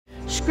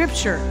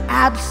Scripture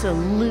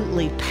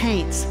absolutely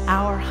paints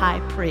our high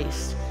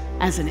priest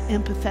as an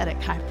empathetic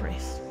high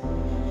priest.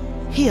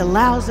 He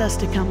allows us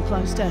to come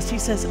close to us. He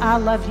says, I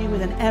love you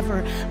with an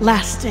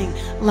everlasting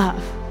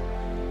love.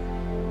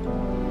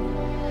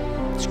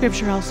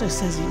 Scripture also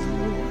says he's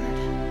Lord.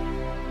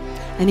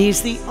 And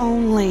he's the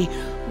only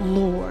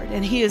Lord.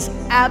 And he is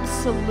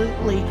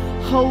absolutely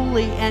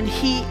holy, and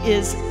he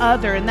is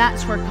other. And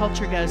that's where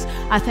culture goes.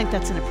 I think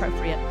that's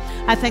inappropriate.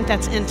 I think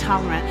that's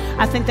intolerant.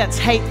 I think that's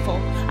hateful.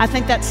 I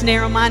think that's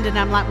narrow-minded. And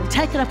I'm like, well,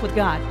 take it up with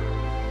God.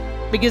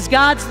 Because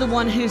God's the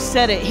one who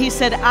said it. He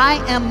said, I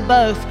am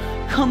both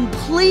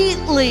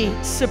completely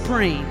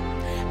supreme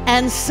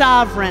and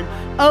sovereign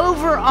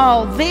over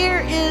all.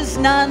 There is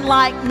none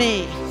like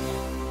me.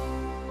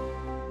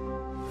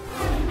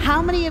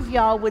 How many of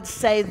y'all would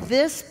say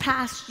this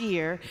past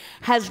year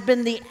has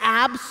been the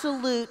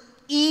absolute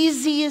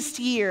easiest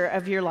year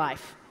of your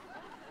life?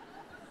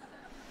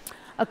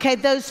 Okay,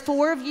 those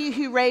 4 of you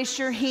who raised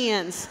your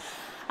hands,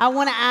 I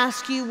want to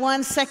ask you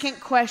one second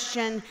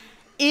question.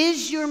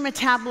 Is your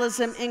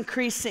metabolism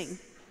increasing?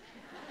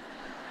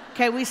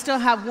 Okay, we still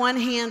have 1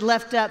 hand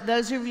left up.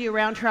 Those of you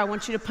around her, I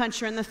want you to punch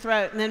her in the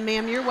throat. And then,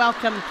 ma'am, you're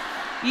welcome.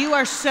 You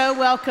are so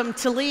welcome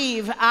to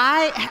leave.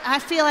 I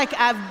feel like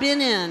I've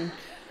been in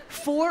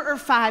 4 or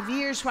 5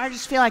 years where I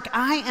just feel like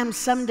I am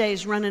some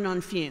days running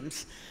on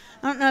fumes.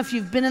 I don't know if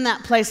you've been in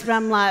that place, but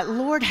I'm like,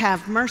 Lord,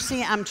 have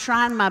mercy. I'm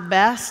trying my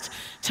best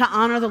to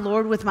honor the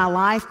Lord with my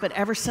life, but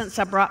ever since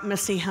I brought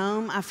Missy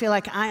home, I feel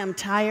like I am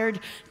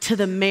tired to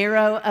the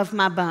marrow of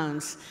my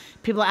bones.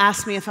 People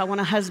ask me if I want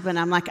a husband.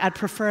 I'm like, I'd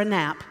prefer a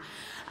nap.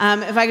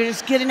 If I could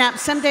just get a nap.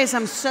 Some days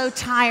I'm so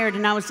tired,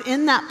 and I was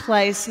in that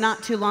place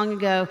not too long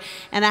ago,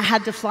 and I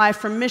had to fly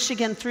from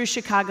Michigan through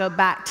Chicago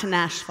back to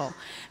Nashville.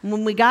 And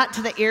when we got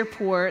to the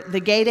airport,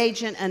 the gate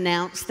agent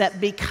announced that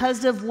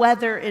because of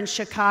weather in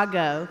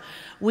Chicago,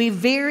 we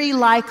very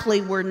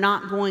likely were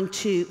not going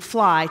to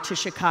fly to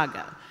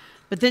Chicago.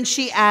 But then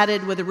she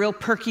added with a real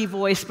perky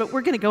voice, but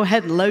we're going to go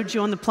ahead and load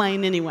you on the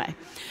plane anyway.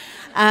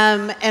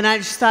 And I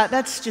just thought,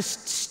 that's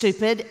just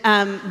stupid.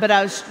 But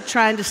I was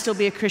trying to still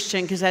be a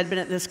Christian because I'd been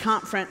at this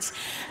conference.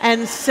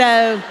 And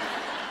so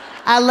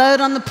I load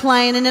on the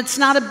plane, and it's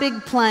not a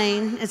big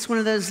plane. It's one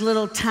of those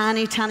little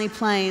tiny, tiny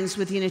planes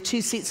with,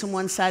 2 seats on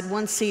one side,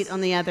 1 seat on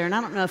the other. And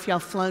I don't know if y'all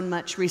flown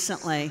much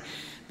recently,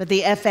 but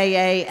the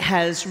FAA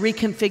has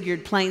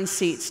reconfigured plane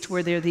seats to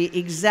where they're the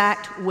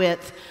exact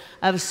width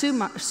of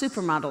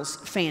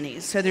supermodels'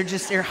 fannies. So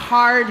they're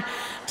hard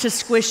to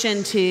squish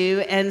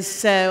into. And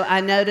so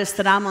I noticed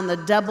that I'm on the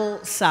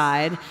double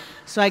side.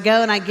 So I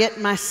go and I get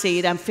in my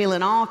seat. I'm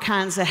feeling all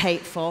kinds of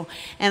hateful.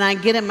 And I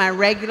get in my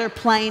regular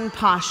plane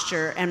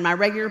posture. And my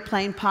regular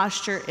plane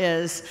posture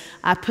is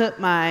I put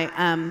my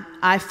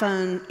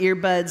iPhone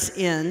earbuds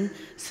in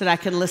so that I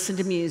can listen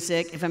to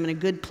music. If I'm in a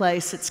good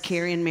place, it's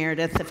Carrie and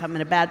Meredith. If I'm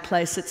in a bad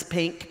place, it's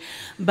Pink.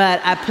 But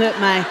I put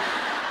my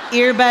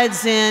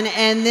earbuds in,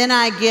 and then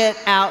I get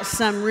out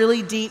some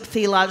really deep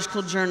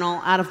theological journal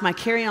out of my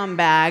carry-on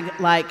bag,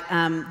 like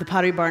the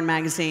Pottery Barn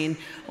magazine,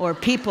 or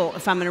People,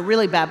 if I'm in a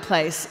really bad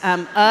place.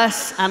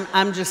 Us,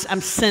 I'm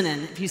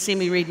sinning, if you see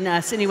me reading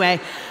Us. Anyway,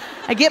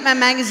 I get my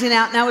magazine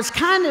out, and I was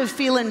kind of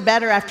feeling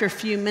better after a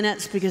few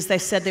minutes because they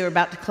said they were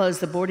about to close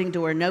the boarding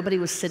door, and nobody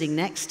was sitting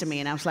next to me,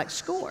 and I was like,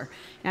 score.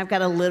 And I've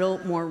got a little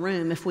more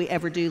room if we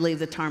ever do leave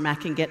the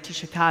tarmac and get to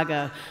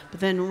Chicago.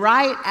 But then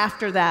right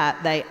after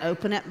that, they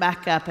open it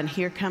back up, and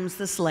here comes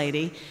this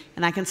lady,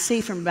 and I can see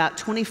from about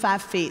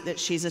 25 feet that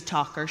she's a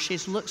talker. She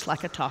looks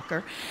like a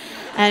talker.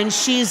 And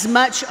she's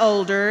much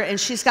older, and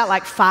she's got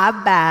like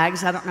 5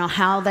 bags. I don't know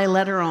how they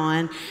let her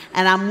on.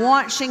 And I'm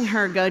watching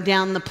her go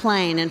down the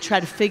plane and try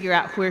to figure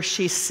out where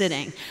she's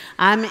sitting.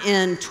 I'm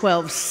in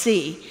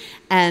 12C,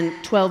 and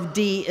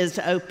 12D is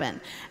open.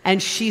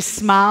 And she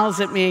smiles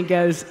at me and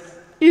goes,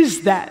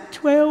 "Is that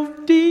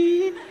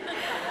 12D?"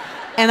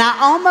 And I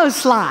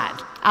almost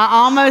lied.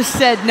 I almost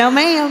said, "No,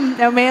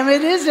 ma'am,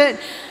 it isn't."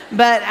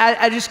 But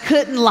I just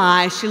couldn't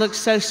lie. She looked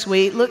so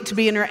sweet, looked to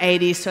be in her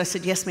 80s. So I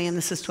said, "Yes, ma'am,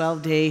 this is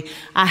 12D.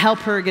 I help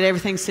her get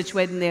everything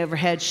situated in the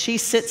overhead. She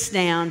sits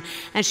down,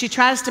 and she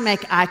tries to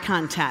make eye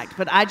contact.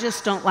 But I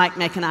just don't like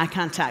making eye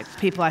contact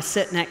with people I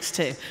sit next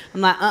to.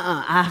 I'm like,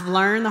 I've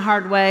learned the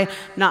hard way,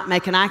 not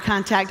making eye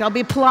contact. I'll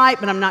be polite,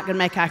 but I'm not going to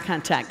make eye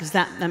contact because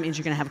that means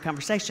you're going to have a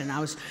conversation. I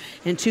was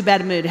in too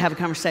bad a mood to have a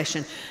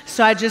conversation.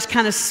 So I just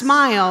kind of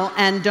smile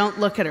and don't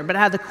look at her. But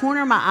out of the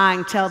corner of my eye, I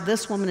can tell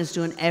this woman is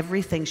doing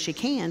everything she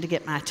can to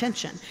get my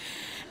attention.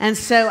 And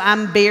so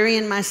I'm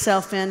burying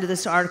myself into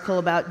this article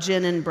about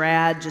Jen and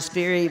Brad, just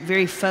very,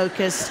 very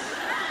focused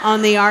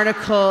on the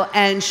article,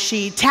 and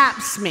she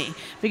taps me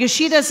because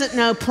she doesn't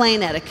know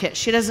plane etiquette.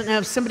 She doesn't know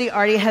if somebody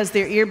already has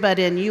their earbud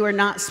in, you are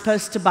not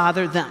supposed to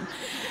bother them.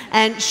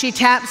 And she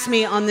taps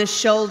me on this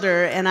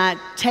shoulder, and I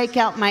take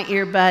out my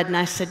earbud, and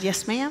I said,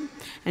 "Yes, ma'am."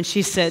 And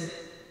she said,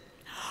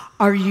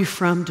 "Are you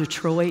from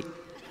Detroit?"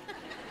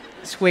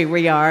 That's where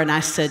we are. And I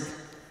said,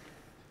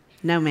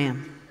 "No,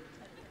 ma'am."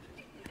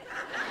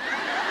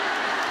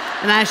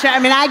 And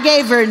I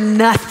gave her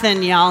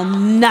nothing, y'all,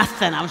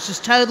 nothing. I was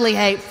just totally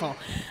hateful.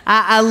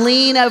 I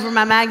lean over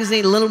my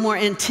magazine a little more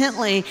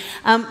intently.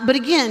 But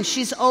again,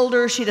 she's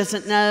older. She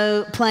doesn't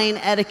know plane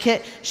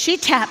etiquette. She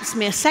taps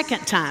me a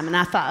second time. And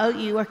I thought, oh,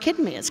 you are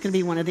kidding me. It's going to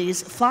be one of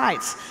these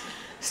flights.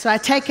 So I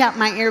take out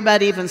my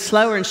earbud even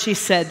slower, and she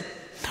said,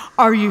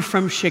 are you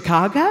from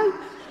Chicago?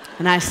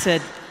 And I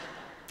said,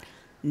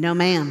 no,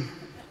 ma'am.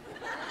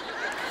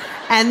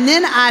 And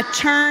then I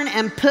turn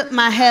and put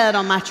my head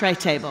on my tray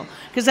table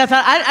because I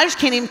thought, I just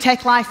can't even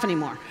take life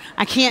anymore.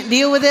 I can't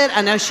deal with it.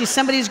 I know she's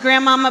somebody's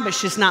grandmama, but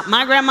she's not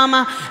my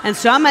grandmama, and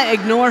so I'm going to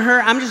ignore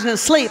her. I'm just going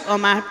to sleep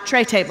on my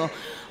tray table.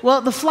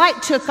 Well, the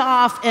flight took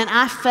off, and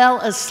I fell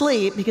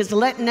asleep because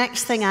the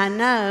next thing I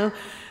know,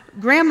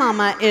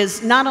 grandmama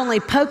is not only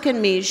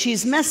poking me,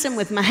 she's messing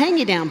with my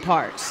hang-down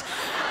parts.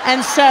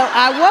 And so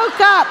I woke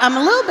up. I'm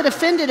a little bit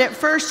offended at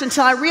first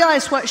until I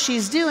realized what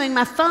she's doing.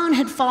 My phone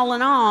had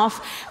fallen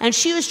off, and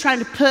she was trying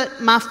to put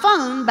my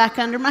phone back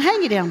under my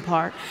hang-down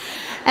part.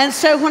 And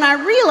so when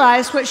I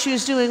realized what she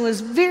was doing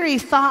was very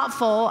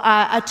thoughtful,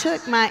 I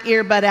took my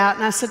earbud out,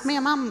 and I said,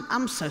 ma'am,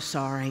 I'm so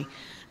sorry.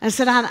 I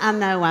said, I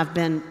know I've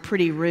been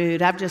pretty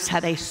rude. I've just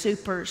had a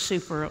super,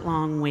 super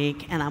long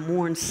week, and I'm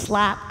worn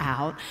slap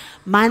out.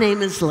 My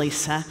name is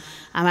Lisa.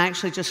 I'm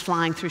actually just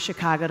flying through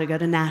Chicago to go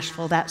to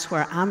Nashville. That's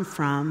where I'm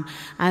from.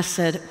 I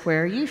said,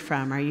 where are you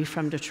from? Are you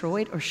from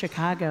Detroit or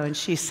Chicago? And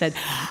she said,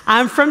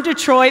 I'm from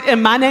Detroit,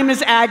 and my name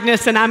is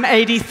Agnes, and I'm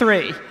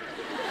 83.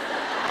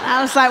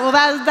 I was like, well,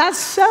 that's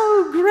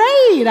so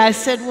great. I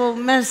said, well,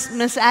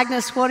 Miss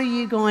Agnes, what are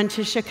you going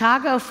to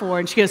Chicago for?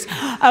 And she goes,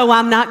 oh,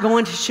 I'm not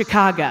going to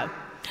Chicago.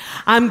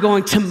 I'm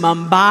going to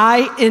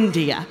Mumbai,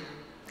 India.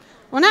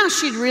 Well, now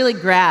she'd really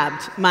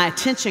grabbed my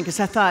attention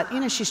because I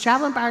thought, she's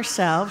traveling by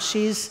herself.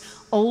 She's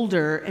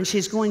older, and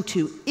she's going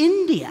to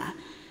India.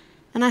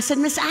 And I said,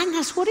 Miss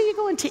Agnes, what are you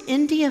going to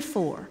India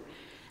for?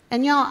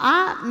 And y'all,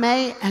 I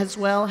may as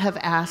well have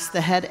asked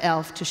the head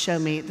elf to show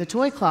me the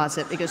toy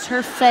closet because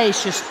her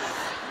face just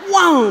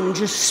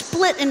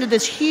split into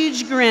this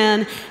huge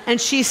grin,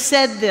 and she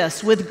said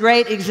this with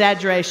great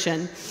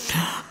exaggeration,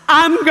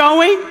 I'm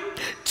going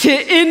to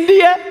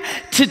India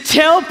to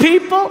tell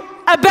people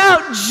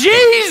about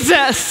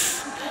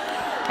Jesus.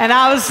 And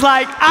I was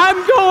like,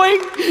 I'm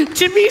going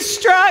to be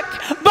struck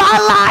by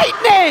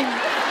lightning.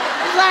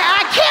 I was like,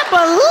 I can't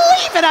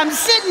believe it. I'm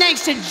sitting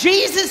next to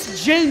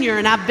Jesus Jr.,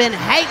 and I've been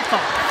hateful.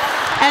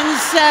 And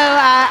so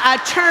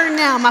I turned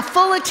now my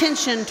full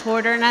attention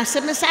toward her, and I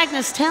said, Miss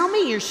Agnes, tell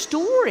me your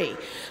story.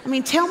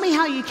 Tell me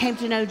how you came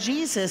to know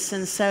Jesus.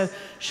 And so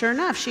sure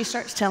enough, she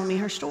starts telling me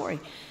her story.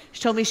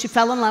 She told me she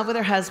fell in love with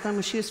her husband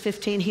when she was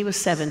 15. He was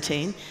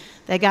 17.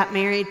 They got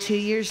married 2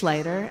 years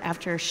later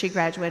after she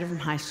graduated from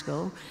high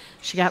school.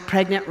 She got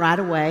pregnant right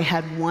away,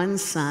 had one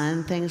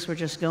son. Things were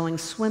just going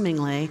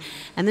swimmingly.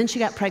 And then she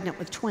got pregnant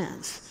with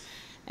twins.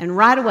 And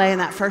right away in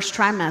that first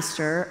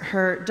trimester,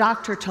 her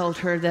doctor told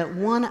her that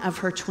one of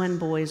her twin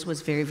boys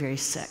was very, very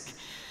sick.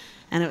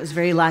 And it was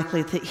very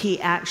likely that he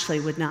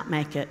actually would not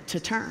make it to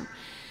term.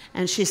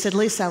 And she said,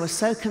 Lisa, I was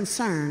so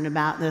concerned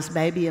about this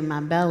baby in my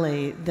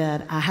belly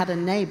that I had a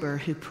neighbor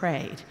who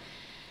prayed.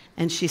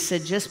 And she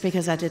said, just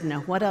because I didn't know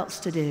what else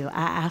to do,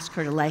 I asked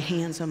her to lay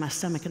hands on my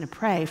stomach and to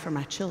pray for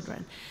my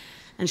children.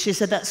 And she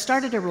said, that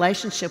started a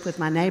relationship with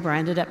my neighbor. I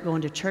ended up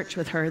going to church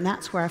with her, and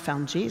that's where I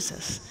found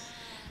Jesus.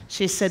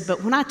 She said,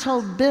 but when I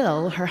told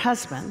Bill, her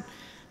husband,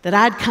 that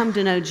I'd come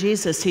to know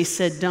Jesus, he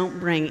said, don't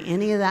bring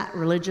any of that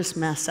religious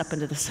mess up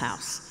into this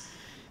house.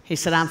 He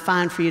said, I'm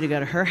fine for you to go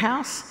to her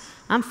house.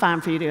 I'm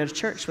fine for you to go to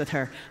church with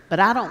her, but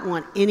I don't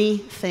want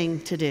anything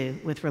to do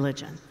with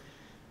religion.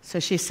 So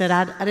she said,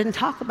 I didn't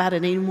talk about it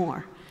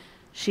anymore.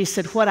 She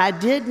said, what I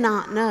did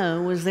not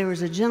know was there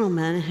was a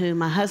gentleman who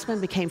my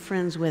husband became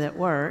friends with at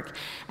work,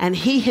 and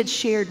he had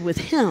shared with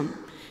him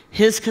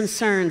his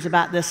concerns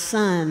about this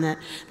son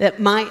that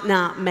might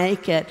not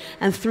make it.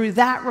 And through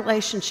that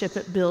relationship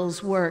at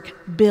Bill's work,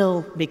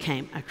 Bill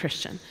became a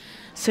Christian.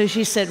 So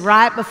she said,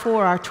 right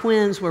before our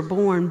twins were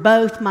born,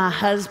 both my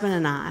husband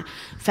and I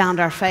found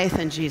our faith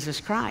in Jesus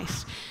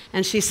Christ.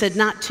 And she said,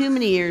 not too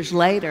many years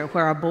later,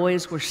 where our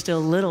boys were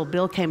still little,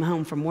 Bill came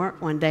home from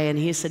work one day and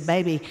he said,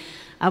 baby,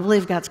 I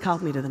believe God's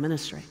called me to the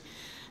ministry.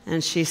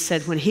 And she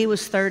said, when he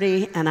was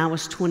 30 and I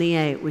was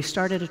 28, we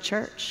started a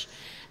church.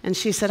 And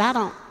she said, I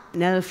don't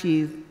know if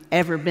you've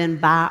ever been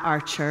by our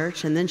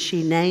church. And then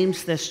she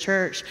names this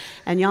church,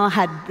 and y'all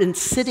had been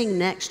sitting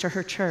next to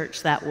her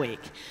church that week.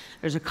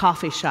 There's a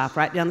coffee shop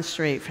right down the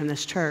street from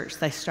this church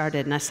they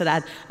started. And I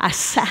said, I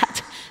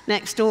sat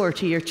next door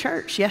to your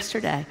church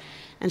yesterday.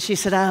 And she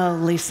said, oh,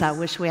 Lisa, I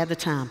wish we had the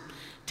time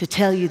to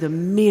tell you the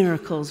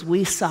miracles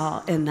we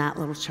saw in that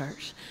little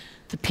church.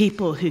 The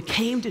people who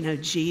came to know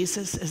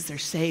Jesus as their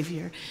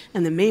Savior,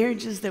 and the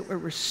marriages that were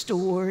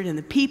restored, and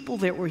the people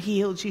that were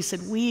healed. She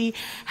said, we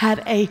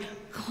had a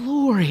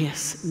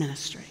glorious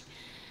ministry.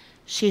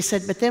 She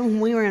said, but then when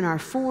we were in our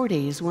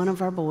 40s, one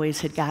of our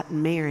boys had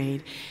gotten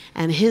married,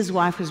 and his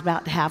wife was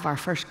about to have our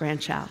first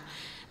grandchild.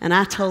 And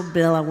I told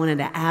Bill I wanted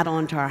to add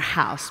on to our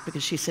house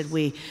because she said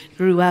we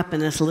grew up in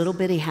this little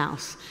bitty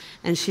house.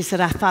 And she said,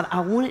 I thought, I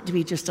want it to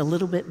be just a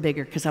little bit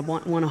bigger because I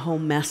want a whole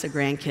mess of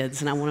grandkids,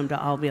 and I want them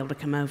to all be able to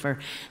come over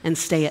and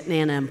stay at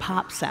Nana and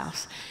Pop's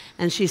house.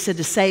 And she said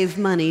to save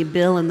money,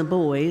 Bill and the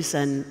boys,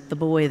 and the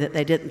boy that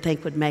they didn't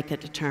think would make it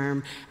to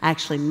term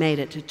actually made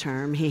it to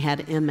term. He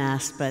had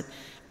MS, but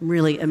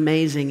really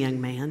amazing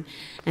young man.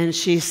 And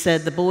she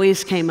said the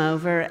boys came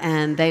over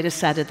and they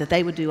decided that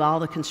they would do all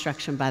the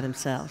construction by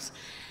themselves.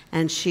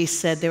 And she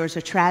said there was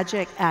a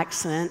tragic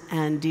accident,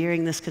 and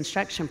during this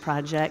construction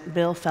project,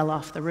 Bill fell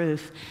off the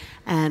roof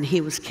and he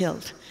was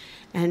killed.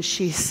 And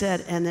she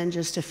said, and then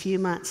just a few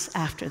months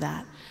after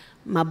that,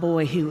 my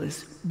boy, who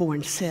was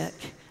born sick,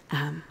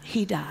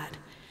 he died.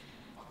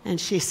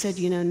 And she said,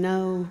 you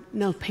know,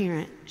 no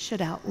parent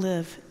should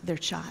outlive their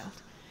child.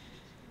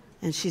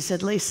 And she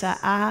said, Lisa,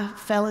 I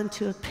fell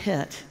into a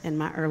pit in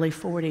my early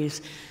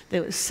 40s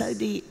that was so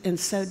deep and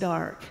so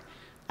dark,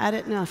 I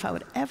didn't know if I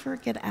would ever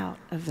get out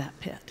of that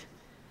pit.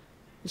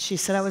 And she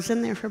said, I was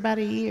in there for about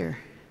a year.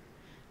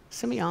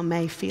 Some of y'all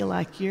may feel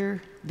like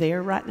you're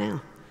there right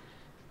now.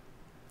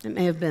 It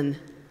may have been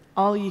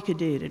all you could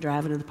do to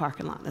drive into the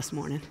parking lot this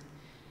morning.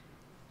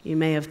 You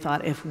may have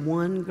thought, if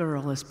one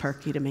girl is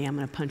perky to me, I'm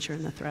going to punch her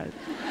in the throat.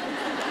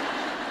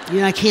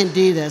 I can't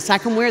do this. I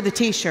can wear the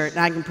T-shirt and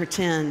I can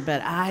pretend,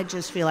 but I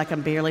just feel like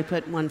I'm barely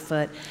putting one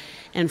foot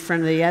in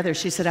front of the other.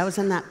 She said, I was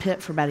in that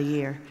pit for about a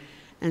year.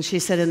 And she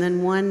said, and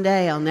then one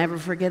day, I'll never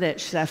forget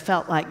it, she said, I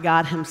felt like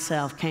God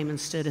himself came and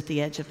stood at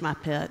the edge of my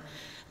pit.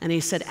 And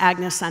he said,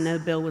 Agnes, I know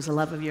Bill was the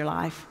love of your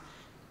life,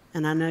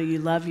 and I know you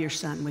love your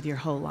son with your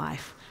whole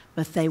life,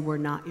 but they were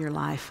not your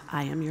life.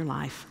 I am your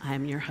life. I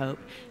am your hope.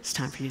 It's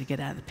time for you to get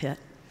out of the pit.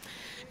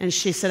 And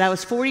she said, I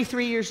was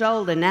 43 years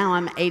old, and now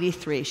I'm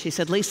 83. She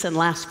said, Lisa, in the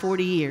last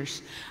 40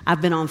 years,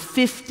 I've been on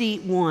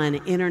 51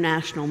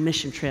 international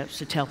mission trips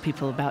to tell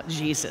people about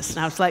Jesus. And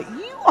I was like,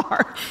 you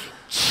are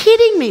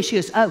kidding me. She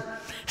goes, oh,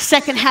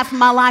 second half of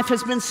my life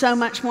has been so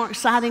much more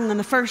exciting than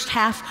the first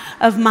half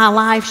of my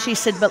life. She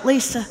said, but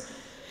Lisa,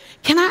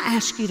 can I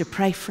ask you to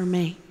pray for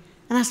me?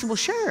 And I said, well,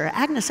 sure.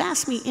 Agnes,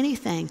 ask me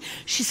anything.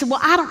 She said, well,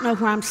 I don't know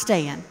where I'm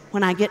staying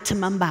when I get to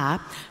Mumbai.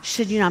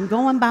 She said, I'm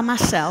going by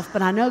myself,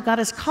 but I know God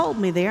has called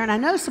me there, and I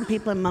know some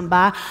people in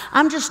Mumbai.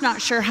 I'm just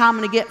not sure how I'm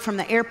going to get from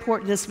the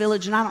airport to this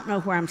village, and I don't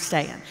know where I'm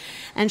staying.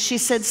 And she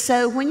said,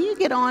 so when you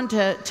get on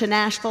to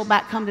Nashville,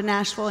 back home to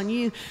Nashville, and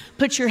you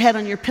put your head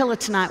on your pillow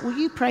tonight, will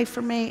you pray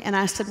for me? And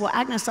I said, well,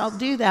 Agnes, I'll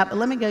do that, but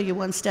let me go you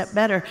one step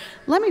better.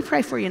 Let me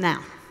pray for you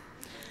now.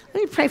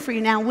 Let me pray for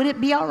you now. Would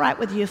it be all right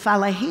with you if I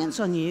lay hands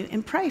on you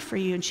and pray for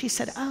you? And she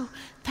said, oh,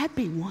 that'd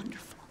be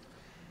wonderful.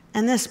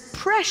 And this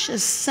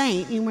precious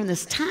saint, we're in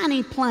this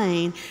tiny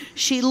plane,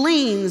 she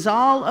leans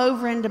all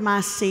over into my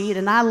seat,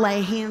 and I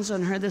lay hands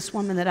on her, this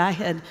woman that I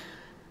had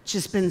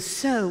just been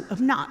so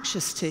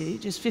obnoxious to,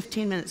 just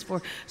 15 minutes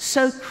before,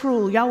 so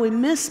cruel. Y'all, we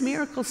miss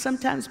miracles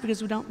sometimes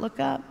because we don't look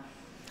up.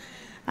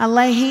 I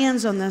lay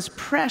hands on this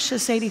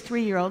precious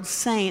 83-year-old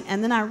saint,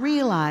 and then I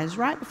realize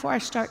right before I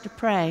start to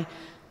pray,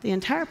 the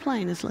entire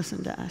plane is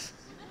listening to us.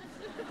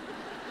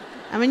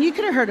 I mean, you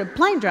could have heard a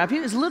plane drop.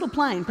 It was a little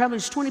plane, probably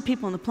just 20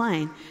 people on the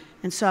plane.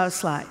 And so I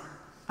was like,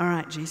 all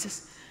right,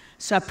 Jesus.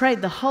 So I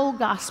prayed the whole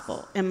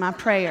gospel in my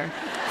prayer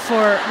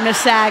for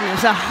Miss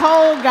Agnes, a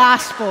whole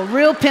gospel,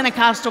 real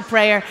Pentecostal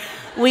prayer.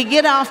 We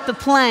get off the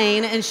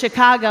plane in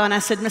Chicago, and I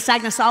said, Miss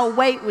Agnes, I'll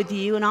wait with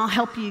you, and I'll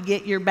help you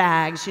get your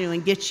bags,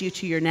 and get you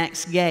to your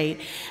next gate.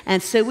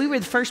 And so we were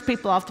the first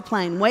people off the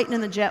plane, waiting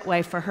in the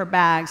jetway for her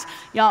bags.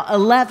 Y'all,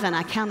 11,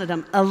 I counted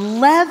them,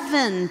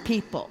 11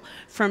 people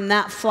from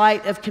that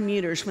flight of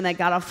commuters, when they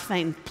got off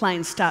the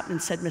plane, stopped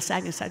and said, Miss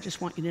Agnes, I just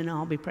want you to know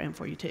I'll be praying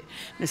for you too.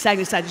 Miss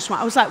Agnes, I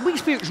was like, we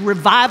experienced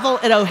revival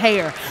at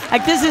O'Hare.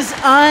 Like, this is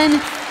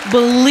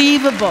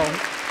unbelievable.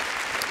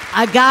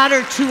 I got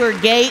her to her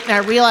gate, and I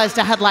realized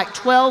I had like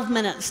 12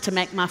 minutes to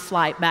make my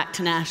flight back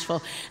to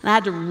Nashville. And I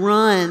had to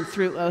run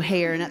through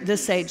O'Hare. And at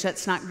this age,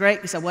 that's not great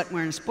because I wasn't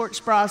wearing a sports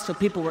bra, so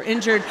people were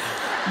injured.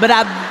 But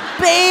I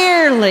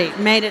barely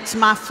made it to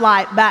my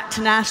flight back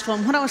to Nashville.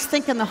 And what I was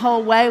thinking the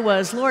whole way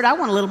was, Lord, I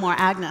want a little more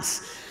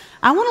Agnes.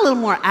 I want a little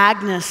more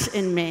Agnes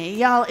in me.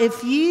 Y'all,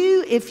 if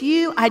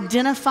you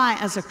identify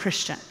as a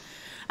Christian,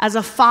 as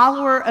a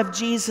follower of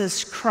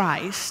Jesus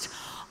Christ,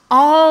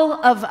 all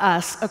of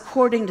us,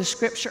 according to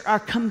Scripture, are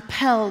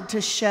compelled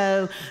to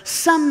show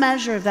some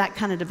measure of that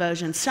kind of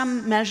devotion,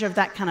 some measure of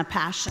that kind of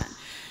passion.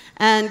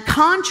 And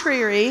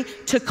contrary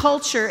to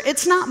culture,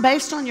 it's not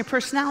based on your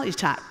personality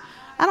type.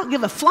 I don't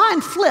give a flying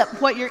flip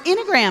what your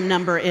Enneagram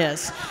number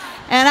is.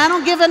 And I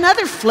don't give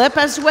another flip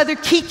as to whether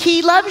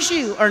Kiki loves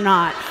you or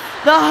not.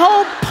 The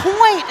whole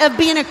point of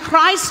being a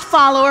Christ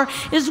follower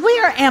is we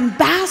are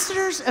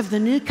ambassadors of the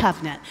new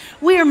covenant.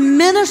 We are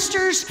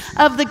ministers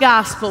of the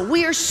gospel.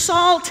 We are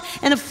salt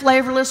in a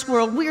flavorless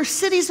world. We are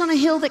cities on a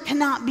hill that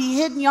cannot be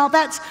hidden, y'all.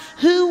 That's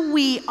who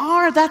we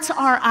are. That's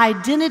our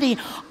identity.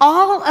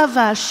 All of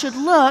us should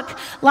look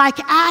like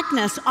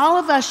Agnes. All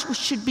of us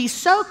should be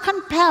so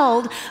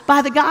compelled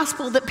by the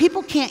gospel that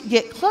people can't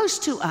get close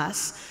to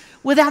us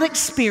without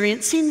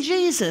experiencing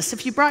Jesus.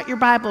 If you brought your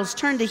Bibles,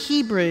 turn to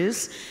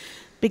Hebrews,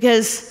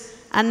 because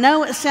I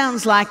know it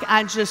sounds like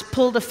I just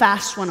pulled a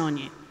fast one on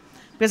you.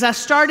 Because I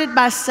started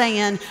by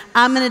saying,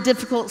 I'm in a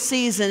difficult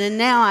season, and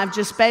now I've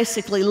just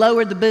basically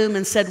lowered the boom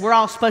and said, we're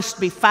all supposed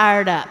to be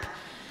fired up.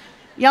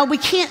 Y'all, we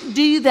can't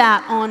do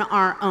that on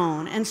our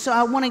own. And so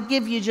I want to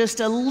give you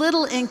just a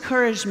little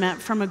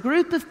encouragement from a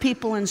group of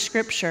people in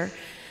Scripture.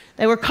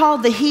 They were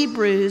called the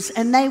Hebrews,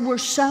 and they were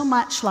so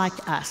much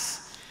like us.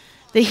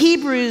 The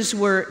Hebrews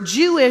were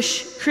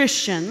Jewish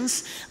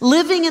Christians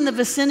living in the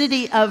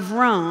vicinity of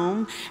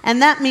Rome,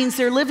 and that means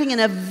they're living in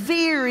a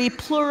very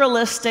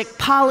pluralistic,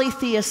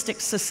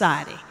 polytheistic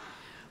society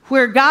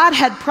where God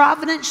had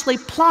providentially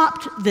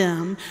plopped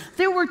them.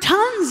 There were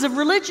tons of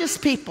religious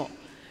people,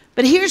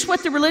 but here's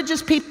what the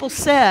religious people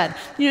said.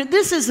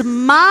 This is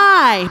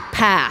my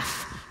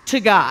path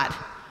to God.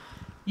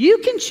 You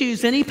can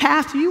choose any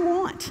path you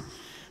want.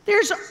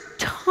 There's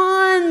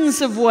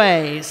tons of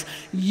ways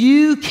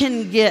you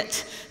can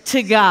get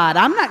to God.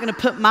 I'm not going to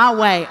put my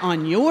way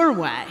on your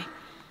way.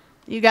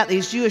 You got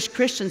these Jewish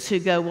Christians who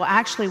go, well,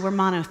 actually, we're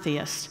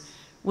monotheists.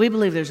 We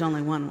believe there's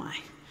only one way.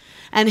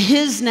 And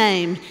his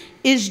name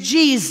is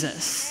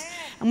Jesus.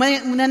 And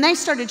when they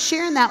started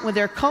sharing that with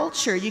their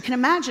culture, you can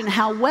imagine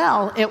how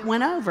well it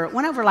went over. It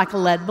went over like a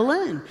lead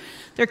balloon.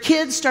 Their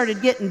kids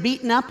started getting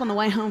beaten up on the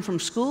way home from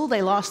school.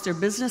 They lost their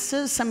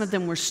businesses. Some of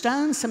them were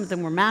stoned. Some of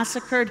them were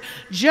massacred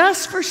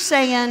just for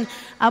saying,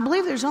 I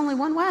believe there's only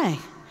one way.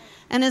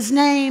 And his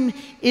name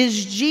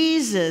is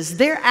Jesus.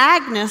 Their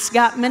Agnes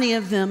got many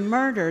of them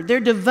murdered. Their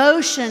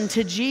devotion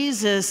to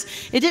Jesus,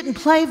 it didn't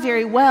play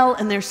very well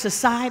in their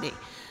society.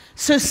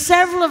 So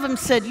several of them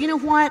said, you know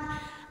what?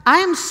 I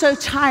am so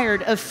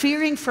tired of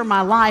fearing for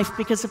my life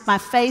because of my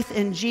faith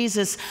in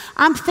Jesus.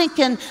 I'm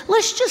thinking,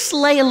 let's just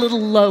lay a little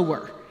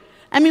lower.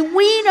 I mean,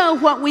 we know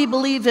what we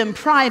believe in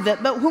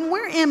private, but when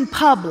we're in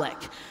public,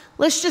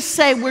 let's just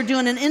say we're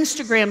doing an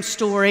Instagram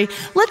story,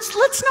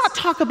 let's not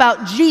talk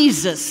about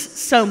Jesus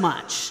so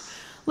much.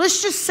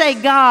 Let's just say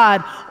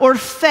God or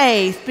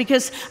faith,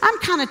 because I'm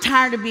kind of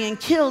tired of being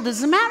killed.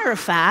 As a matter of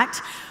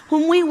fact,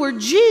 when we were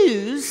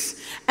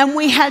Jews and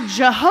we had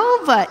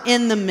Jehovah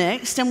in the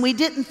mix and we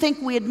didn't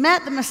think we had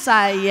met the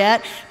Messiah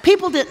yet,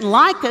 people didn't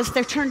like us,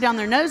 they turned down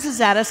their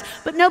noses at us,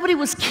 but nobody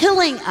was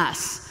killing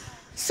us.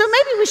 So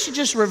maybe we should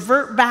just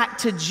revert back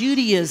to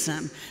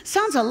Judaism.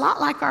 Sounds a lot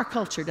like our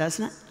culture,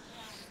 doesn't it?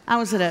 I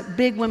was at a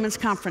big women's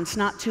conference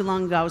not too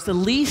long ago. I was the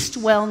least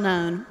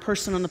well-known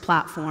person on the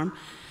platform.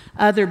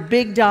 Other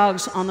big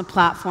dogs on the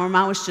platform.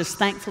 I was just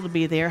thankful to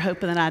be there,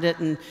 hoping that I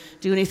didn't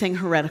do anything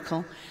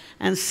heretical.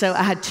 And so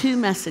I had two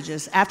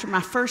messages. After my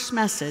first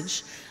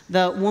message,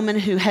 the woman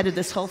who headed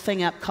this whole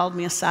thing up called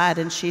me aside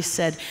and she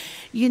said,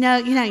 you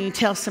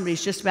tell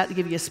somebody's just about to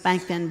give you a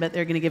spanking, but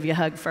they're going to give you a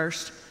hug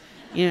first.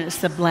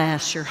 It's to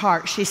bless your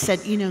heart. She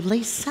said,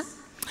 Lisa,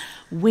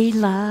 we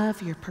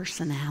love your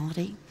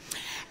personality.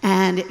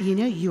 And,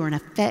 you're an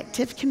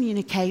effective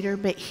communicator,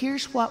 but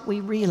here's what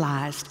we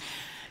realized.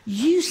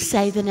 You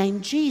say the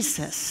name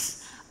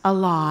Jesus a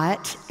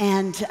lot,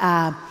 and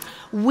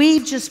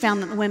we've just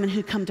found that the women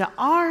who come to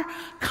our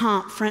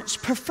conference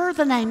prefer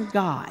the name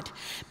God.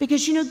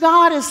 Because,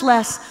 God is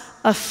less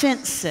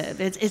offensive.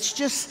 It's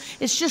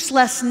just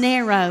less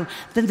narrow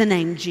than the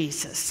name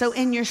Jesus. So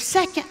in your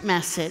second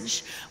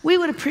message, we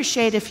would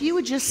appreciate if you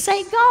would just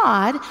say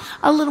God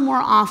a little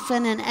more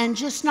often and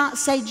just not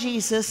say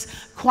Jesus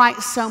quite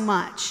so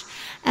much.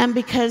 And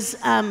because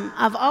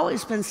I've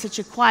always been such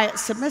a quiet,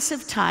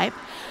 submissive type,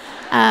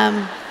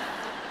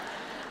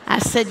 I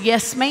said,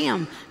 yes,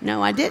 ma'am.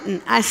 No, I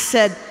didn't. I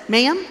said,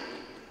 ma'am,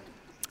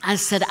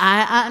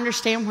 I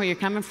understand where you're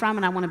coming from,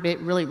 and I want to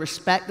really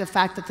respect the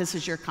fact that this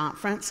is your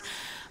conference.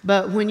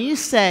 But when you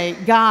say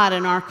God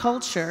in our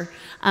culture,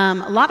 a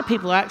lot of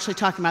people are actually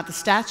talking about the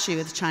statue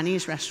at the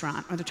Chinese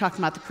restaurant, or they're talking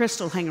about the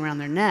crystal hanging around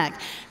their neck.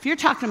 If you're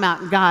talking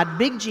about God,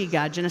 big G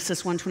God,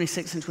 Genesis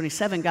 1:26 and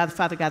 27, God the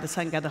Father, God the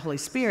Son, God the Holy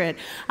Spirit,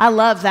 I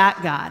love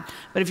that God.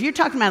 But if you're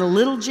talking about a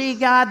little G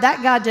God,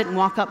 that God didn't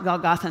walk up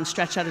Golgotha and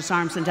stretch out his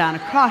arms and die on a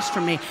cross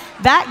for me.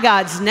 That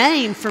God's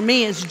name for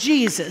me is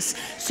Jesus.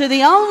 So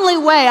the only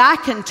way I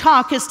can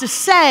talk is to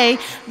say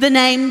the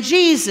name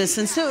Jesus.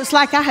 And so it was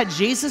like I had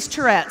Jesus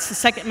Tourette's, the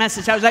second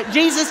message. I was like,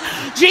 Jesus,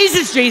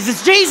 Jesus,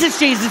 Jesus, Jesus,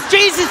 Jesus,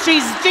 Jesus,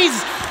 Jesus,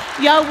 Jesus.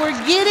 Y'all, we're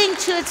getting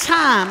to a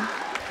time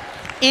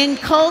in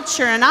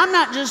culture, and I'm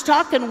not just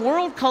talking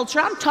world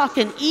culture, I'm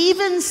talking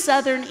even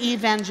Southern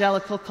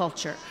evangelical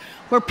culture,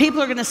 where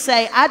people are going to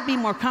say, I'd be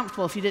more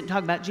comfortable if you didn't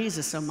talk about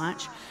Jesus so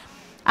much.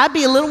 I'd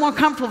be a little more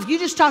comfortable if you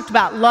just talked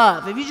about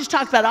love, if you just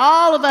talked about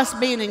all of us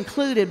being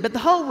included. But the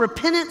whole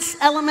repentance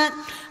element,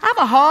 I have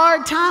a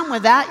hard time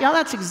with that. Y'all,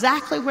 that's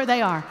exactly where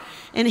they are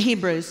in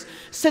Hebrews.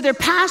 So their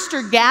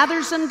pastor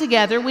gathers them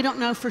together. We don't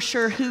know for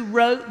sure who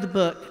wrote the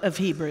book of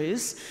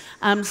Hebrews.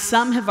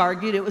 Some have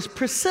argued it was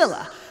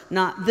Priscilla.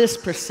 Not this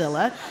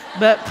Priscilla,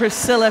 but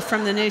Priscilla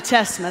from the New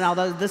Testament,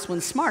 although this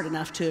one's smart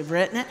enough to have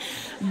written it.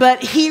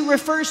 But he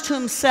refers to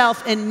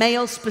himself in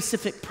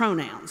male-specific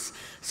pronouns.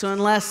 So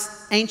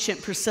unless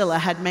ancient Priscilla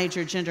had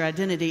major gender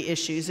identity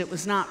issues, it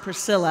was not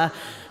Priscilla.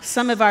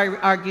 Some have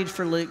argued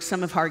for Luke,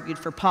 some have argued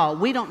for Paul.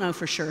 We don't know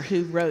for sure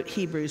who wrote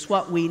Hebrews.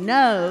 What we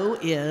know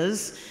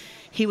is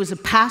he was a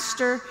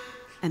pastor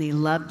and he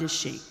loved his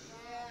sheep.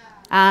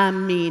 I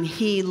mean,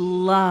 he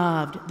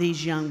loved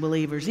these young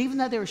believers, even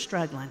though they were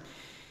struggling,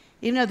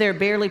 even though they were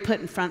barely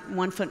putting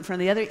one foot in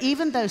front of the other,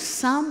 even though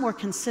some were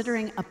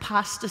considering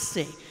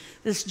apostasy.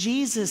 This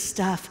Jesus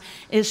stuff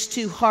is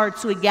too hard.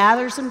 So he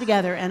gathers them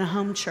together in a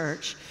home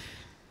church,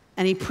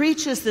 and he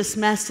preaches this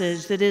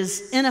message that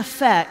is, in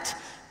effect,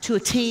 to a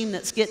team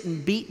that's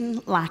getting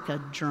beaten like a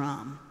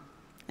drum.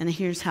 And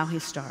here's how he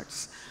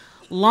starts.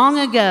 Long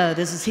ago,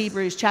 this is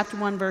Hebrews chapter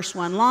 1, verse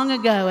 1. Long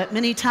ago, at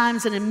many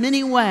times and in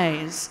many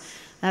ways,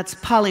 that's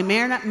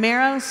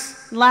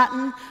polymeros,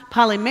 Latin,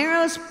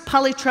 polymeros,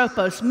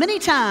 polytropos. Many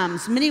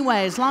times, many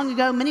ways, long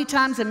ago, many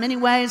times in many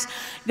ways,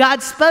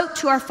 God spoke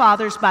to our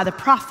fathers by the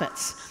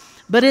prophets.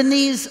 But in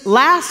these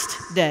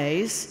last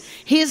days,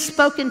 he has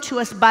spoken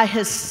to us by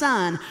his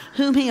Son,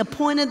 whom he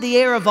appointed the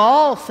heir of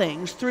all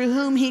things, through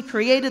whom he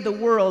created the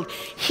world.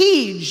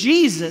 He,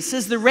 Jesus,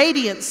 is the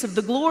radiance of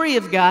the glory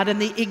of God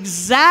and the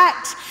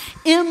exact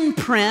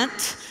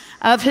imprint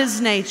of his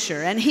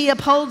nature, and he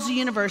upholds the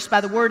universe by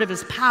the word of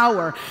his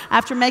power.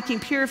 After making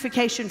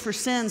purification for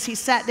sins, he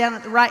sat down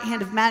at the right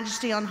hand of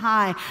majesty on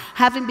high,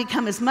 having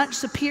become as much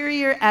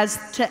superior as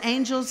to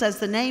angels as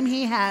the name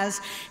he has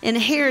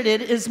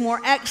inherited is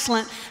more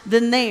excellent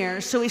than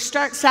theirs. So he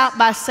starts out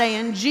by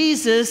saying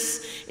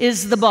Jesus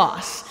is the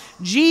boss.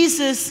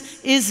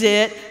 Jesus is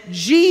it.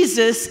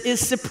 Jesus is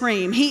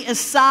supreme. He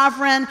is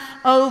sovereign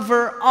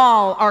over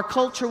all. Our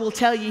culture will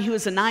tell you he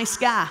was a nice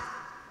guy.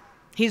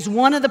 He's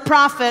one of the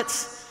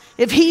prophets.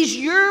 If he's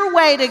your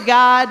way to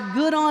God,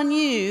 good on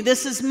you.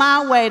 This is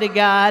my way to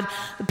God.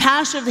 The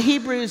pastor of the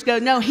Hebrews go,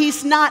 no,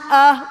 he's not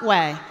a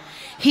way.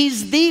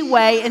 He's the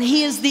way, and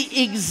he is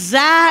the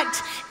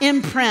exact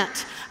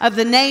imprint of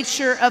the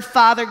nature of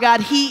Father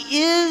God.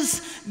 He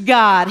is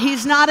God.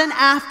 He's not an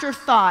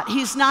afterthought.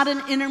 He's not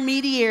an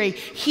intermediary.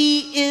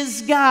 He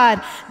is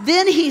God.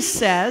 Then he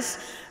says,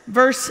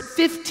 verse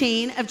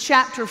 15 of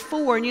chapter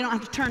 4, and you don't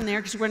have to turn there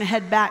because we're going to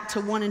head back to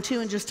 1 and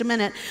 2 in just a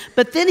minute.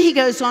 But then he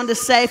goes on to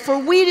say, for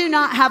we do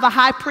not have a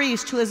high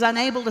priest who is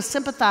unable to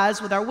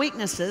sympathize with our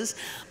weaknesses,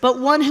 but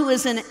one who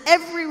is in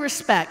every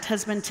respect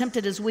has been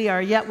tempted as we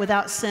are, yet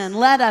without sin.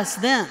 Let us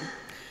then,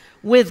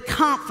 with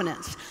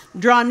confidence,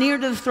 draw near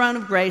to the throne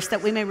of grace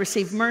that we may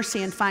receive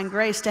mercy and find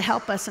grace to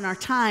help us in our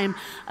time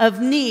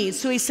of need.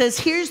 So he says,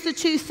 here's the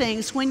two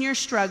things when you're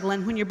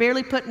struggling, when you're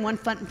barely putting one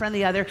foot in front of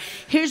the other.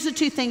 Here's the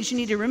two things you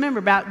need to remember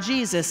about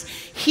Jesus.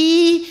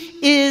 He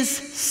is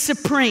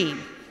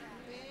supreme.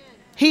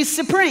 He's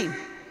supreme.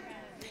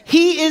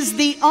 He is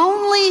the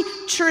only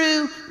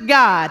true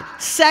God.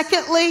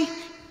 Secondly,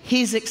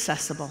 he's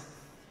accessible.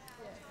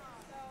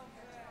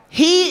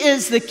 He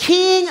is the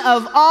King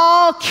of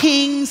all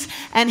kings,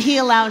 and he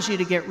allows you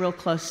to get real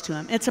close to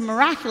him. It's a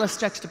miraculous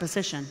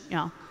juxtaposition,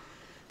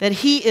 that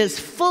he is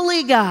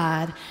fully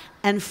God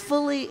and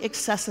fully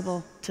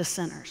accessible to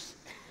sinners.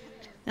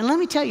 And let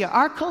me tell you,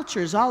 our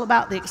culture is all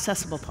about the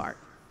accessible part.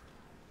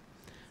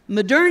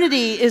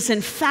 Modernity is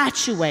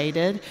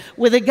infatuated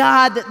with a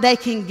God that they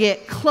can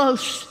get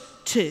close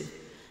to.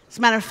 As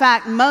a matter of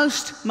fact,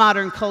 most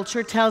modern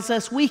culture tells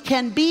us we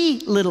can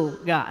be little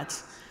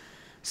gods.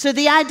 So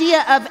the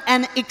idea of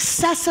an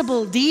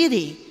accessible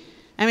deity,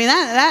 I mean,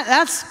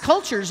 that's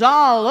culture's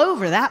all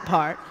over that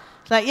part.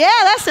 It's like, yeah,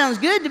 that sounds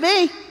good to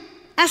me.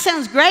 That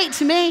sounds great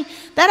to me.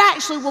 That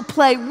actually will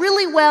play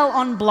really well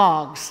on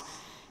blogs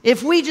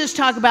if we just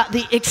talk about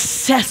the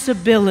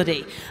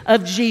accessibility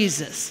of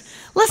Jesus.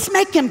 Let's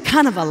make him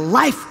kind of a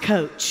life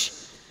coach.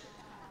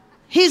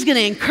 He's going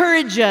to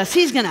encourage us.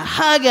 He's going to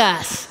hug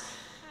us.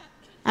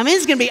 I mean,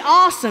 it's going to be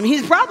awesome.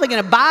 He's probably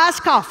going to buy us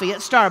coffee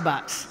at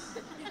Starbucks.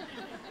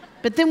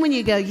 But then when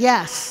you go,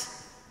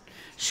 yes,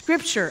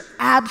 Scripture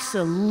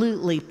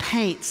absolutely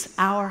paints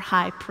our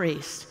high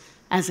priest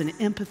as an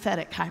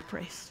empathetic high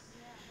priest.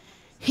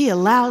 He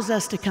allows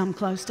us to come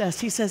close to us.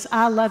 He says,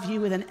 I love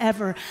you with an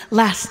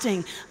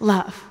everlasting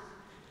love.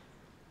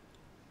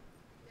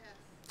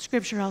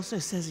 Scripture also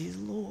says he's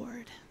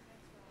Lord.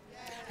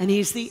 And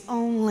he's the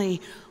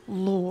only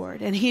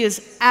Lord. And he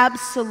is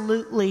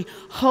absolutely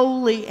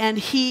holy, and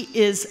he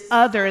is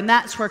other. And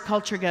that's where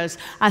culture goes.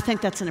 I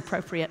think that's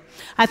inappropriate.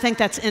 I think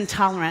that's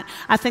intolerant.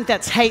 I think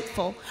that's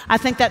hateful. I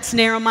think that's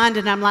narrow-minded.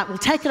 And I'm like, well,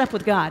 take it up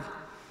with God.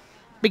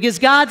 Because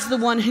God's the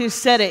one who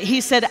said it.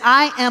 He said,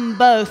 I am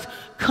both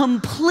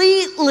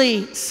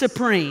completely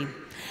supreme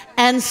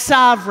and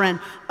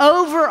sovereign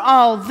over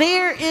all.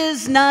 There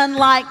is none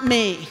like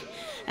me.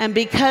 And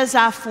because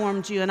I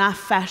formed you and I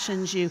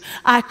fashioned you,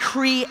 I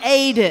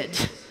created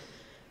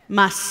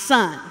my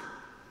Son,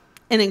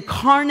 an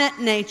incarnate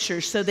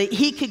nature, so that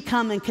he could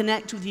come and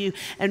connect with you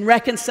and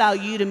reconcile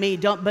you to me.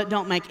 But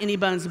don't make any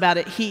bones about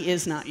it. He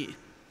is not you.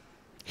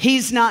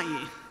 He's not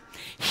you.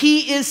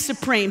 He is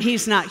supreme.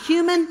 He's not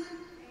human.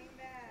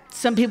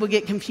 Some people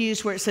get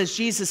confused where it says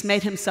Jesus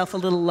made himself a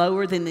little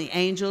lower than the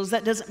angels.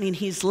 That doesn't mean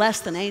he's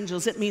less than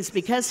angels. It means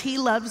because he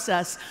loves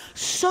us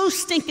so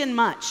stinking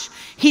much,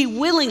 he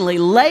willingly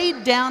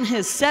laid down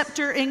his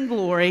scepter in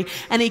glory,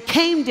 and he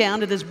came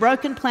down to this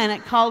broken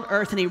planet called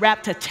Earth, and he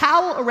wrapped a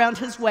towel around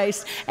his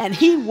waist, and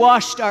he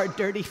washed our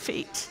dirty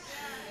feet.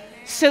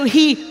 So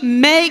he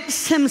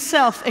makes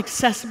himself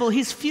accessible.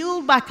 He's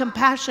fueled by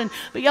compassion,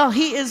 but y'all,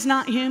 he is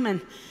not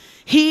human.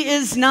 He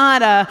is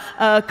not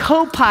a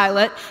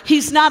co-pilot.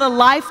 He's not a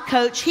life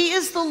coach. He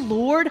is the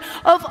Lord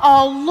of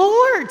all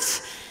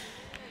lords.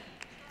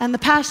 And the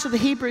pastor of the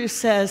Hebrews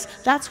says,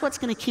 that's what's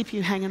going to keep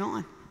you hanging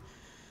on.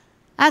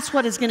 That's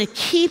what is going to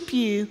keep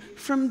you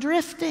from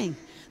drifting.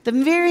 The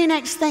very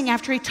next thing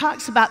after he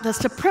talks about the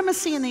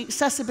supremacy and the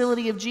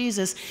accessibility of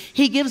Jesus,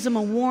 he gives them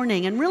a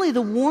warning. And really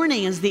the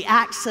warning is the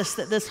axis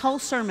that this whole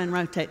sermon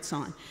rotates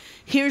on.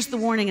 Here's the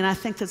warning, and I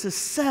think this is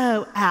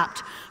so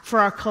apt for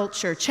our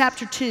culture.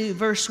 Chapter 2,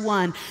 verse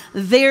 1,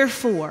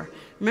 therefore,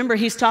 remember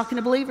he's talking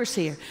to believers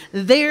here.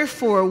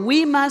 Therefore,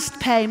 we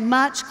must pay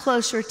much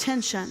closer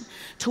attention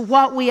to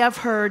what we have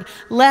heard,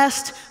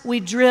 lest we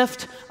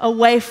drift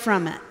away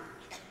from it.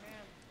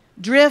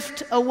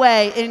 Drift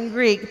away in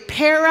Greek,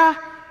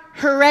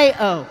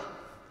 para-hureo.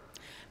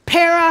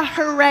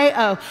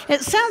 Para-hureo.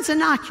 It sounds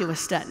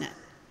innocuous, doesn't it?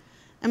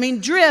 I mean,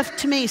 drift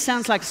to me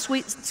sounds like a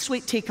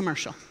sweet tea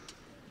commercial.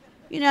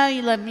 You know,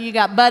 you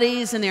got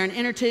buddies and they're in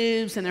inner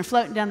tubes and they're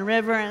floating down the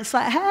river and it's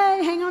like,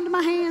 hey, hang on to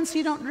my hand so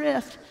you don't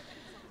drift.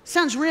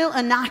 Sounds real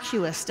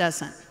innocuous,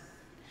 doesn't it?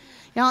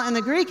 You know, in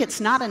the Greek,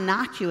 it's not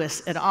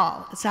innocuous at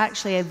all. It's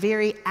actually a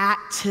very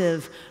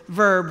active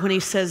verb when he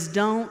says,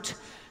 don't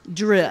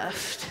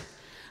drift.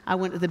 I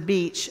went to the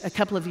beach a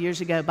couple of years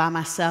ago by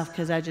myself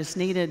because I just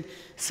needed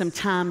some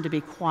time to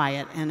be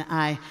quiet, and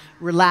I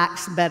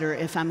relax better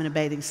if I'm in a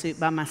bathing suit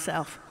by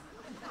myself.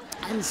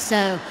 And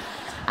so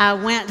I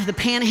went to the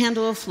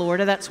Panhandle of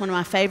Florida. That's one of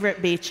my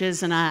favorite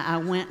beaches, and I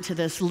went to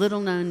this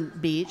little-known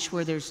beach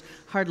where there's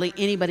hardly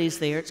anybody's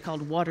there. It's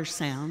called Water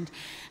Sound,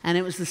 and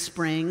it was the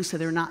spring, so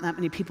there were not that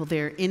many people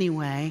there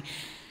anyway.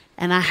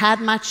 And I had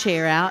my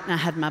chair out, and I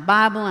had my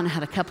Bible, and I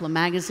had a couple of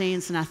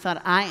magazines, and I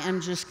thought, I am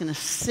just going to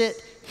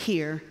sit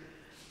here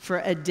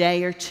for a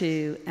day or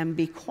two and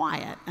be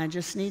quiet. I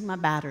just need my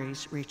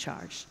batteries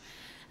recharged.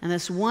 And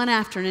this one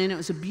afternoon, it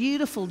was a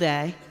beautiful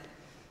day.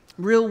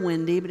 Real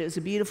windy, but it was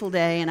a beautiful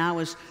day, and I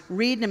was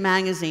reading a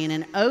magazine,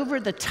 and over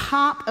the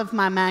top of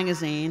my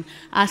magazine,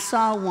 I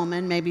saw a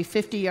woman maybe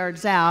 50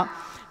 yards out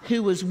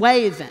who was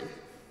waving.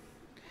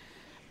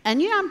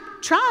 And, you know, I'm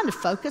trying to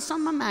focus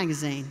on my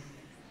magazine.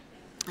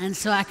 And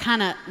so I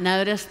kind of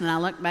noticed, and I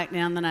looked back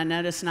down, then I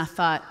noticed, and I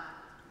thought,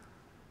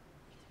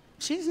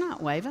 she's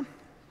not waving.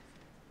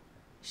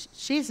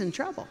 She's in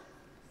trouble.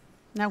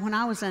 Now, when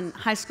I was in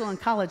high school and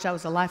college, I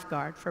was a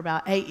lifeguard for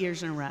about 8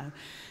 years in a row.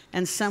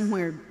 And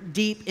somewhere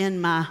deep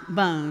in my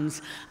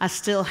bones, I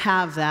still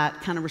have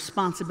that kind of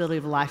responsibility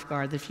of a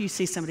lifeguard. That if you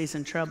see somebody's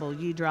in trouble,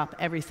 you drop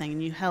everything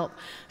and you help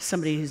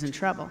somebody who's in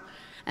trouble.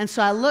 And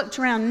so I looked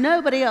around.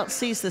 Nobody else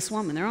sees this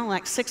woman. There were only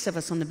like 6 of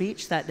us on the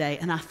beach that day.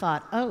 And I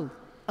thought, oh,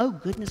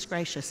 goodness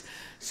gracious.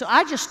 So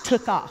I just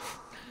took off.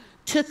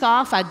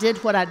 I did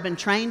what I'd been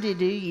trained to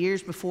do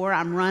years before.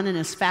 I'm running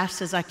as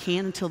fast as I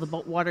can until the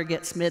water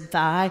gets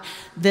mid-thigh.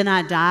 Then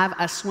I dive.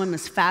 I swim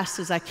as fast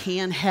as I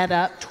can, head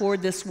up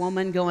toward this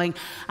woman going,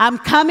 I'm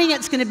coming,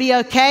 it's going to be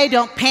okay.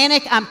 Don't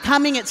panic. I'm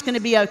coming, it's going to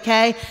be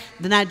okay.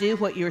 Then I do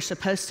what you're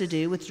supposed to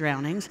do with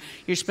drownings.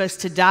 You're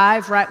supposed to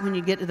dive right when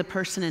you get to the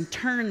person and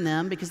turn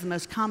them, because the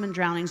most common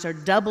drownings are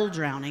double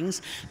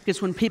drownings,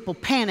 because when people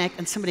panic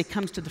and somebody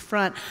comes to the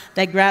front,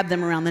 they grab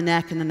them around the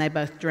neck and then they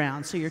both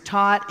drown. So you're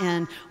taught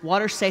in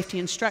water safety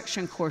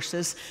instruction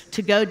courses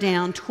to go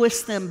down,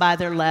 twist them by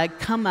their leg,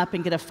 come up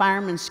and get a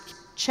fireman's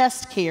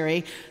chest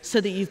carry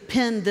so that you've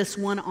pinned this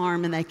one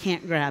arm and they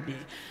can't grab you.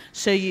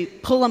 So you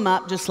pull them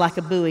up just like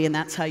a buoy, and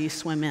that's how you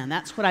swim in.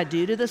 That's what I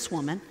do to this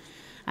woman.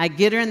 I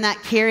get her in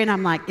that carry, and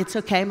I'm like, it's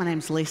okay, my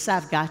name's Lisa,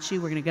 I've got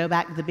you, we're going to go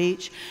back to the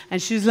beach.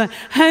 And she's like,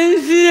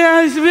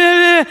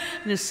 and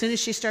as soon as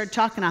she started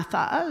talking, I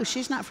thought, oh,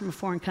 she's not from a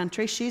foreign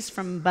country, she's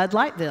from Bud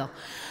Lightville.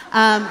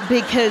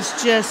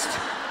 Because just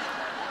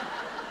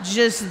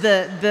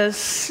the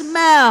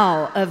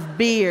smell of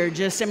beer,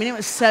 I mean, it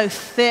was so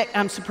thick,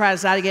 I'm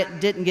surprised I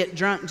didn't get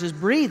drunk just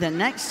breathing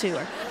next to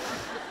her.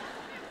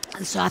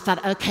 And so I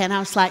thought, okay, and I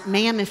was like,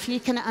 ma'am, if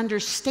you can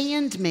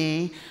understand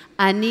me,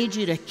 I need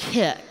you to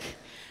kick.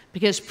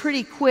 Because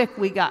pretty quick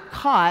we got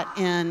caught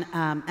in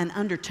an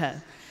undertow.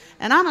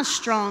 And I'm a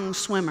strong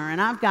swimmer,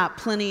 and I've got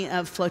plenty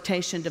of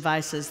flotation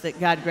devices that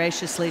God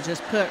graciously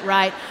just put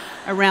right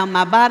around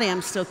my body.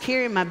 I'm still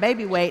carrying my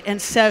baby weight, and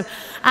so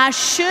I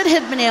should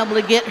have been able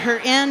to get her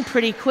in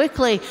pretty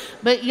quickly.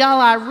 But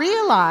y'all, I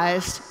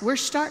realized we're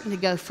starting to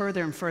go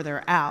further and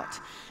further out.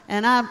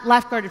 And I've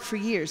lifeguarded for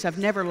years. I've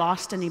never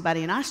lost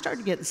anybody, and I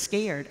started getting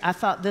scared. I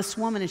thought this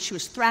woman, and she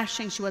was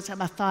thrashing,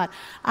 I thought,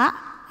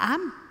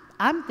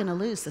 I'm going to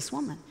lose this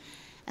woman.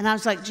 And I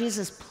was like,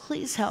 Jesus,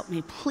 please help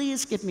me.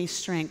 Please give me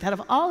strength. Out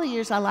of all the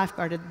years I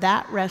lifeguarded,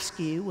 that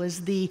rescue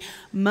was the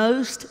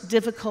most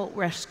difficult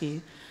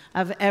rescue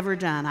I've ever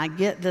done. I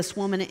get this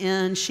woman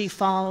in. She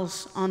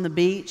falls on the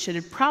beach. It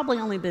had probably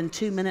only been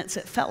 2 minutes.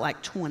 It felt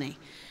like 20.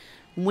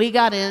 When we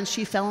got in,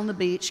 she fell on the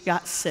beach,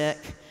 got sick.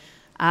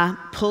 I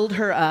pulled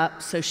her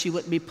up so she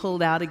wouldn't be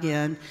pulled out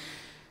again.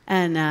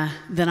 And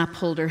then I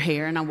pulled her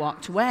hair and I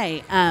walked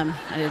away. I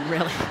didn't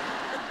really.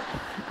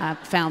 I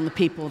found the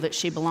people that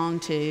she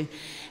belonged to.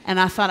 And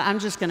I thought, I'm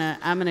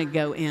gonna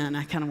go in.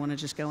 I kind of want to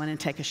just go in and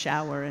take a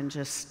shower and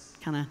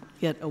just kind of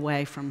get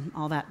away from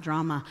all that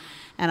drama.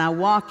 And I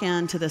walk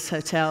into this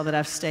hotel that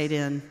I've stayed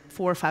in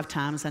 4 or 5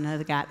 times. I know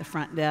the guy at the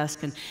front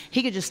desk, and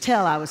he could just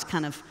tell I was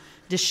kind of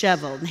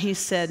disheveled. And he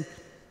said,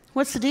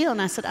 what's the deal?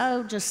 And I said,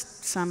 oh,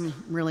 just some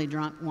really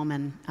drunk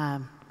woman.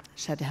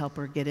 Just had to help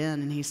her get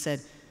in. And he said,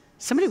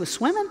 somebody was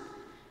swimming?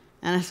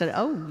 And I said,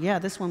 oh, yeah,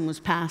 this one was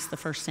past the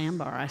first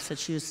sandbar. I said,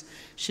 she was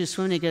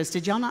swimming. He goes,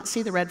 did y'all not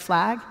see the red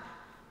flag?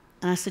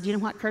 And I said, you know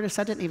what, Curtis,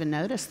 I didn't even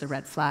notice the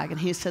red flag. And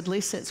he said,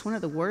 Lisa, it's one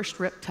of the worst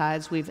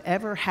riptides we've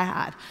ever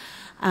had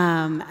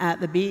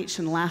at the beach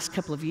in the last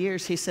couple of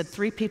years. He said,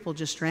 3 people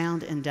just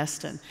drowned in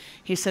Destin.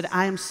 He said,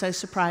 I am so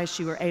surprised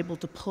you were able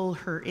to pull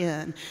her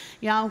in.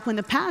 Y'all, when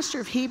the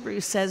pastor of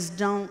Hebrews says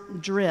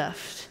don't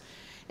drift,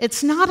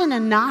 it's not an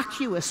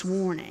innocuous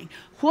warning.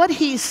 What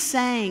he's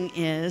saying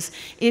is,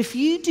 if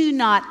you do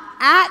not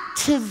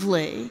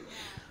actively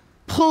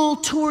pull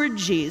toward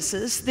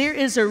Jesus, there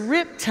is a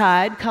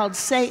riptide called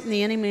Satan,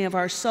 the enemy of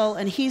our soul,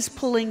 and he's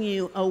pulling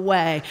you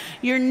away.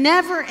 You're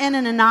never in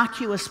an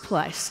innocuous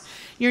place.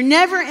 You're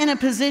never in a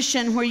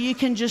position where you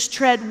can just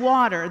tread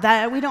water.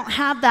 We don't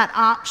have that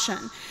option,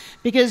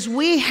 because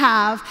we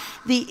have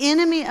the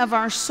enemy of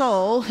our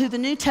soul, who the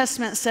New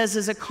Testament says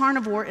is a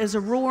carnivore, is a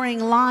roaring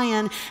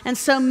lion. And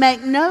so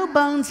make no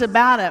bones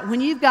about it. When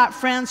you've got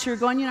friends who are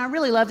going, you know, I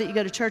really love that you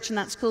go to church and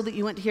that's cool that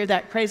you went to hear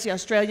that crazy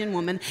Australian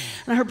woman.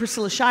 And I heard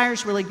Priscilla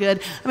Shire's really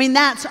good. I mean,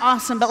 that's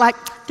awesome. But like,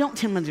 don't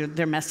tell them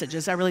their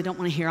messages. I really don't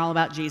want to hear all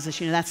about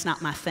Jesus. You know, that's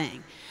not my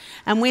thing.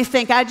 And we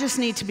think, I just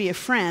need to be a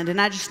friend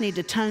and I just need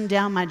to tone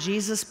down my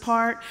Jesus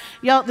part.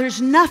 Y'all, there's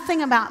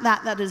nothing about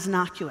that is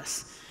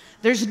innocuous.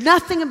 There's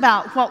nothing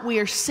about what we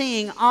are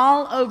seeing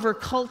all over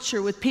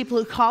culture with people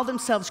who call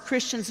themselves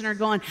Christians and are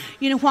going,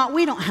 you know what,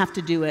 we don't have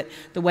to do it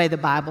the way the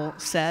Bible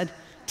said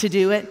to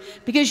do it.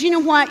 Because you know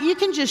what, you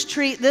can just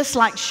treat this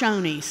like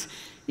Shoney's.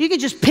 You can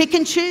just pick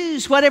and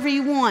choose whatever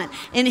you want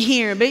in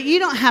here, but you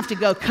don't have to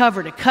go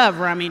cover to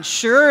cover. I mean,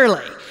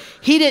 surely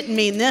he didn't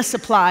mean this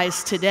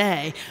applies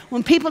today.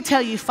 When people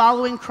tell you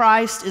following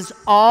Christ is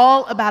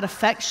all about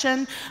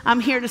affection, I'm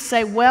here to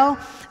say, well,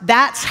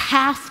 that's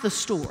half the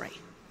story.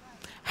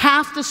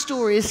 Half the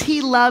story is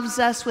he loves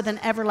us with an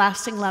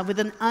everlasting love, with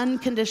an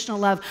unconditional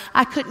love.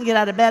 I couldn't get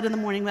out of bed in the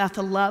morning without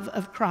the love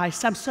of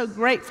Christ. I'm so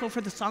grateful for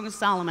the Song of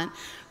Solomon.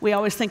 We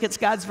always think it's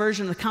God's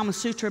version of the Kama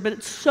Sutra, but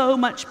it's so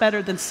much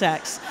better than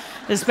sex,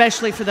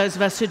 especially for those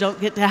of us who don't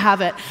get to have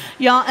it.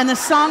 Y'all, and the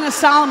Song of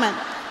Solomon,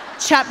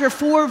 chapter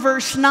 4,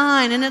 verse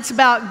 9, and it's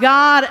about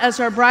God as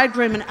our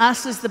bridegroom and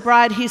us as the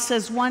bride. He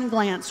says, one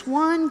glance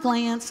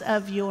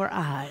of your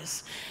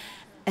eyes,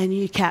 and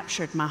you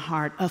captured my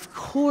heart. Of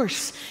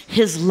course,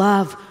 his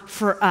love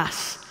for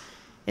us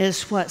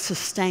is what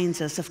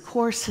sustains us. Of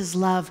course, his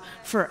love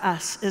for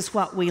us is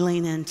what we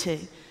lean into.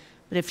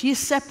 But if you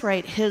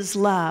separate his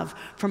love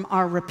from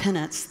our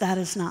repentance, that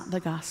is not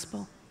the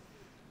gospel.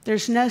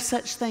 There's no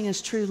such thing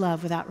as true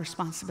love without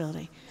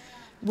responsibility.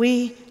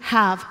 We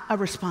have a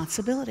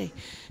responsibility.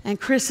 And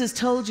Chris has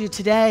told you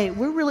today,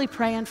 we're really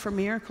praying for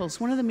miracles.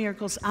 One of the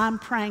miracles I'm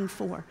praying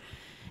for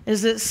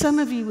is that some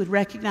of you would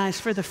recognize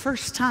for the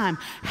first time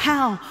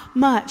how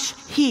much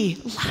he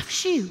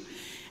loves you.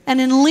 And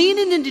in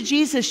leaning into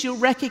Jesus, you'll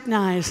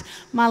recognize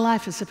my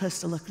life is supposed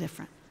to look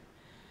different.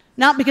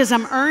 Not because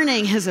I'm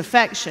earning his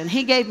affection.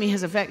 He gave me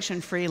his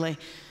affection freely.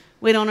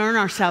 We don't earn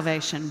our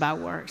salvation by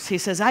works. He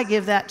says, I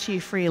give that to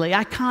you freely.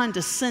 I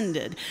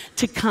condescended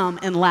to come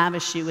and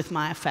lavish you with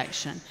my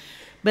affection.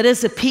 But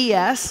as a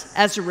PS,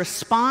 as a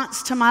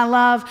response to my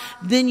love,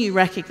 then you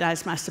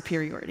recognize my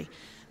superiority.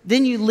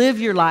 Then you live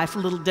your life a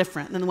little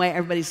different than the way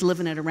everybody's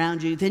living it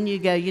around you. Then you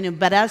go, you know,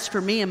 but as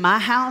for me and my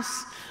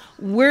house,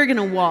 we're going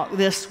to walk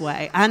this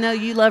way. I know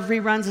you love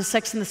reruns of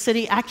Sex and the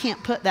City. I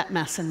can't put that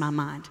mess in my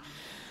mind.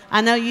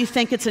 I know you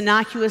think it's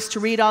innocuous to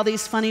read all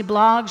these funny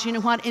blogs. You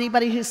know what?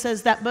 Anybody who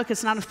says that book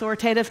is not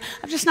authoritative,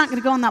 I'm just not going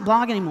to go on that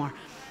blog anymore.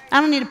 I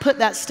don't need to put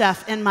that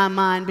stuff in my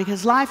mind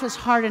because life is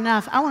hard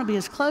enough. I want to be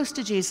as close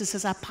to Jesus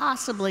as I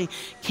possibly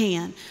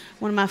can.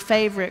 One of my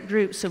favorite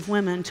groups of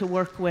women to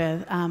work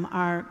with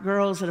are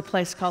girls at a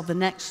place called The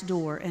Next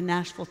Door in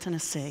Nashville,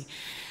 Tennessee.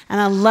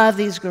 And I love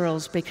these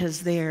girls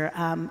because they're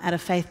at a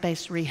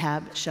faith-based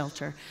rehab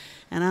shelter.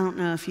 And I don't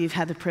know if you've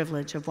had the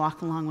privilege of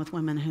walking along with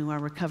women who are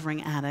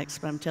recovering addicts,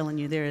 but I'm telling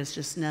you, there is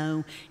just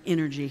no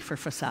energy for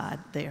facade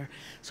there.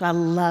 So I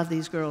love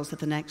these girls at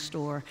The Next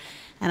Door.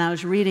 And I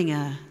was reading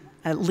a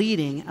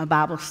leading a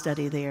Bible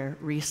study there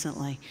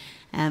recently.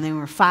 And there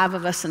were 5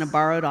 of us in a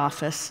borrowed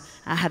office.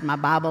 I had my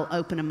Bible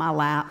open in my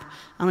lap.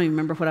 I don't even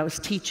remember what I was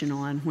teaching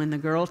on when the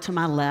girl to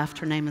my left,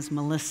 her name is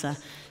Melissa,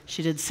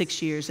 she did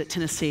 6 years at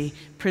Tennessee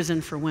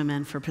Prison for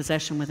Women for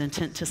possession with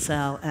intent to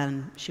sell,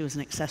 and she was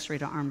an accessory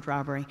to armed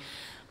robbery.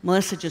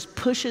 Melissa just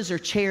pushes her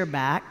chair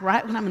back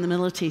right when I'm in the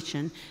middle of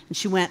teaching, and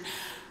she went,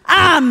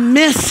 "I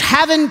miss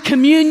having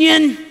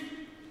communion."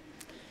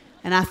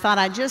 And I thought,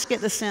 I just get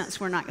the sense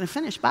we're not going to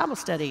finish Bible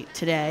study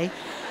today.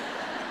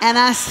 And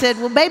I said,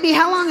 "Well, baby,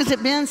 how long has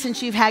it been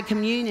since you've had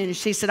communion?" And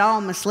she said,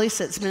 "Oh, Miss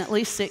Lisa, it's been at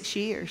least 6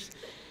 years.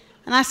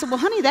 And I said, "Well,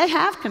 honey, they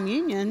have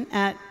communion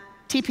at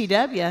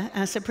TPW."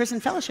 And I said, "Prison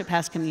Fellowship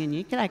has communion.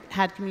 You could have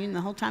had communion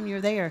the whole time you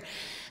were there."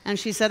 And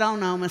she said, "Oh,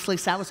 no, Miss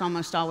Lisa, I was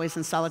almost always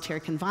in solitary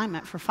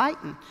confinement for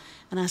fighting."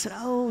 And I said,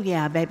 "Oh,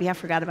 yeah, baby, I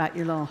forgot about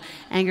your little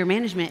anger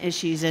management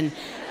issues." And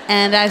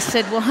I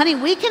said, "Well, honey,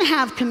 we can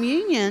have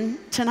communion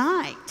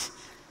tonight."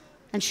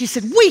 And she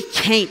said, "We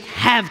can't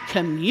have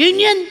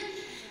communion."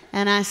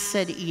 And I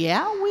said,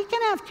 "Yeah, we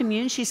can have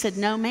communion." She said,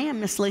 "No,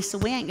 ma'am, Miss Lisa,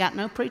 we ain't got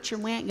no preacher,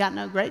 we ain't got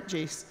no grape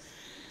juice."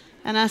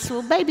 And I said,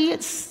 "Well, baby,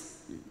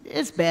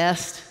 it's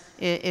best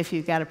if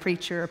you've got a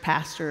preacher, a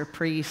pastor, a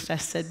priest." I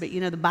said, "But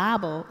you know, the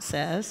Bible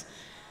says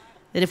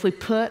that if we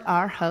put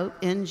our hope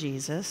in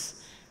Jesus,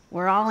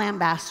 we're all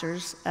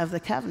ambassadors of the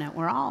covenant.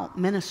 We're all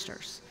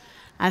ministers."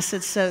 I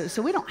said,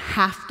 so we don't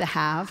have to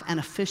have an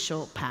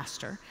official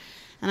pastor.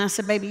 And I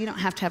said, "Baby, you don't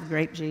have to have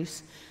grape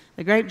juice.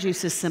 The grape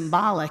juice is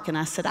symbolic." And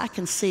I said, "I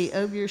can see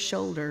over your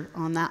shoulder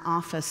on that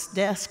office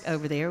desk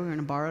over there," we were in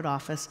a borrowed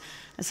office,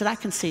 I said, "I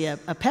can see a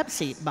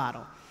Pepsi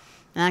bottle.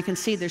 And I can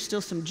see there's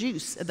still some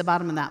juice at the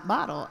bottom of that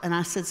bottle." And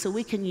I said, "So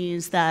we can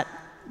use that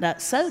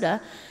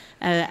soda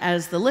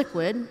as the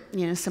liquid,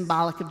 you know,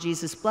 symbolic of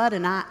Jesus' blood.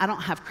 And I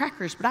don't have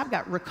crackers, but I've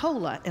got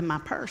Ricola in my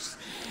purse."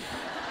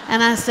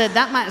 And I said,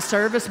 "That might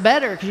serve us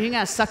better because you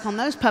got to suck on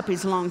those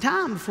puppies a long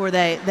time before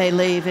they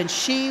leave." And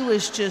she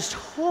was just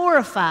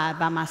horrified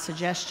by my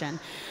suggestion.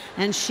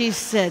 And she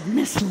said,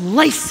 "Miss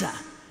Lisa,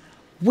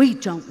 we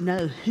don't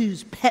know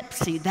whose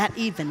Pepsi that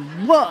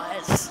even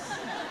was."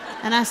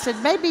 And I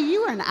said, "Baby,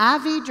 you were an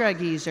IV drug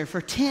user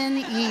for 10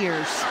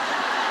 years.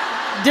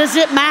 Does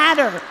it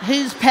matter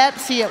whose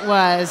Pepsi it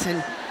was?"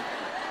 And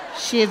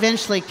she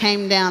eventually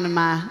came down to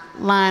my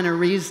line of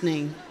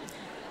reasoning.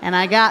 And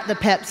I got the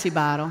Pepsi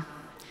bottle.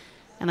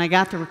 And I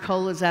got the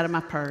Ricolas out of my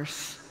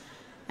purse.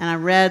 And I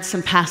read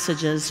some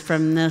passages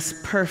from this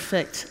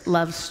perfect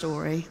love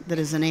story that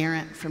is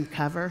inerrant from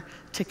cover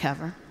to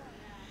cover.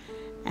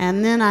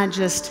 And then I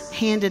just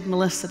handed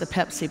Melissa the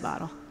Pepsi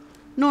bottle.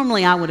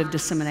 Normally, I would have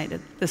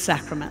disseminated the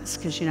sacraments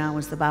because, you know, I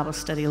was the Bible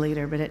study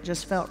leader, but it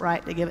just felt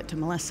right to give it to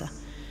Melissa.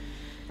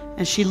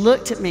 And she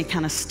looked at me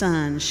kind of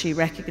stunned. She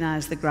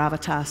recognized the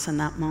gravitas in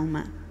that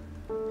moment.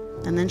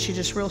 And then she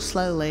just real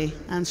slowly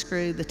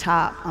unscrewed the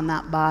top on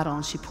that bottle,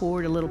 and she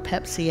poured a little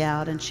Pepsi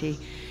out, and she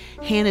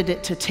handed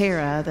it to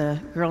Tara,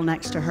 the girl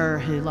next to her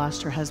who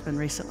lost her husband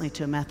recently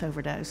to a meth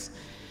overdose.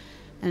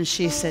 And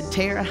she said,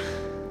 "Tara,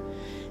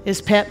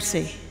 this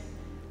Pepsi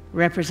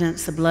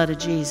represents the blood of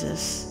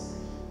Jesus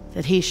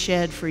that he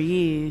shed for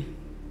you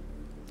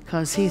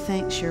because he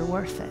thinks you're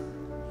worth it."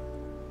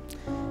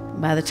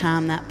 By the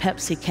time that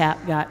Pepsi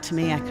cap got to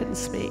me, I couldn't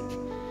speak.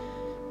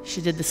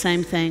 She did the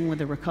same thing with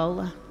the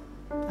Ricola.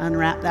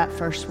 Unwrapped that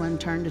first one,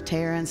 turned to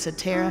Tara and said,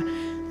 "Tara,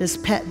 this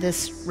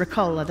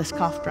Ricola, this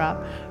cough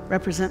drop,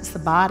 represents the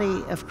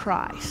body of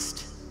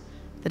Christ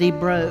that he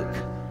broke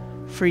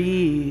for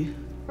you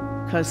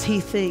because he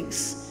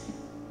thinks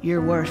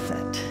you're worth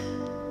it."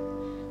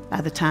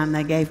 By the time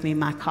they gave me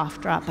my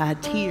cough drop, I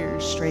had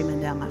tears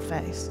streaming down my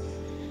face.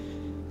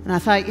 And I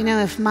thought, you know,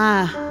 if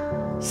my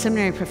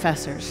seminary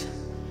professors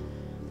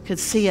could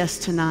see us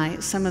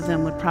tonight, some of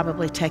them would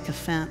probably take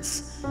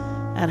offense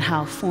at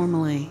how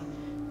formally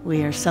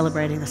we are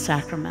celebrating the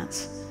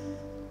sacraments.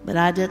 But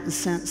I didn't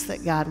sense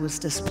that God was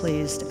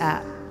displeased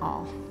at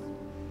all.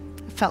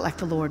 I felt like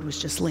the Lord was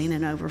just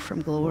leaning over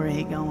from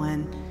glory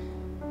going,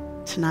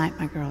 "Tonight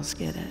my girls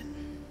get it.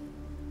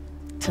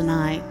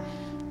 Tonight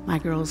my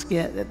girls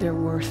get that they're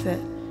worth it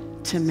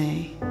to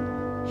me.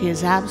 He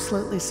is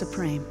absolutely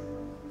supreme,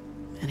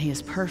 and he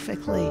is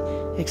perfectly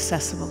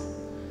accessible."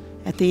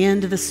 At the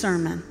end of the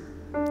sermon,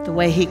 the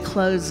way he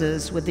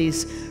closes with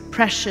these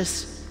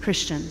precious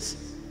Christians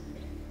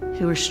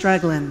who are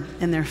struggling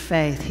in their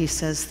faith, he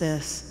says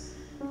this,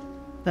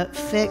 "But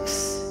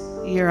fix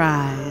your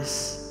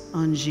eyes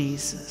on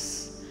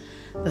Jesus,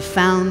 the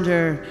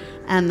founder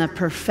and the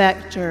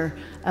perfecter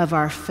of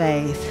our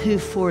faith, who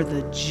for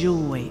the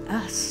joy,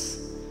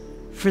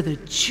 for the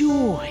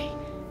joy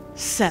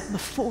set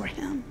before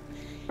him,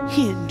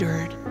 he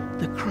endured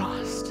the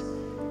cross."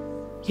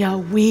 Yeah,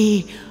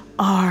 we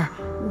are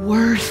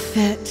worth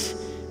it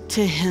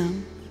to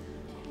him.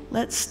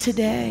 Let's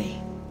today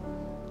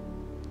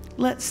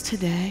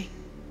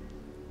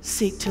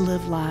seek to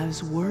live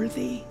lives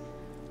worthy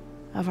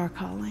of our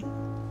calling.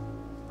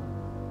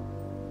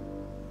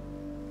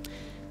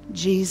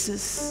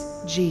 Jesus,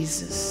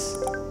 Jesus,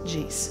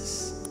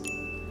 Jesus.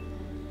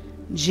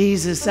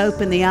 Jesus,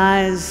 open the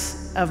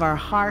eyes of our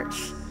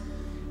hearts.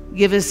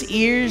 Give us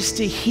ears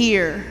to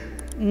hear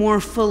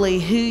more fully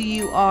who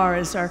you are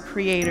as our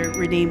Creator,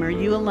 Redeemer.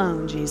 You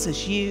alone,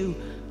 Jesus, you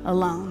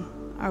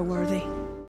alone are worthy.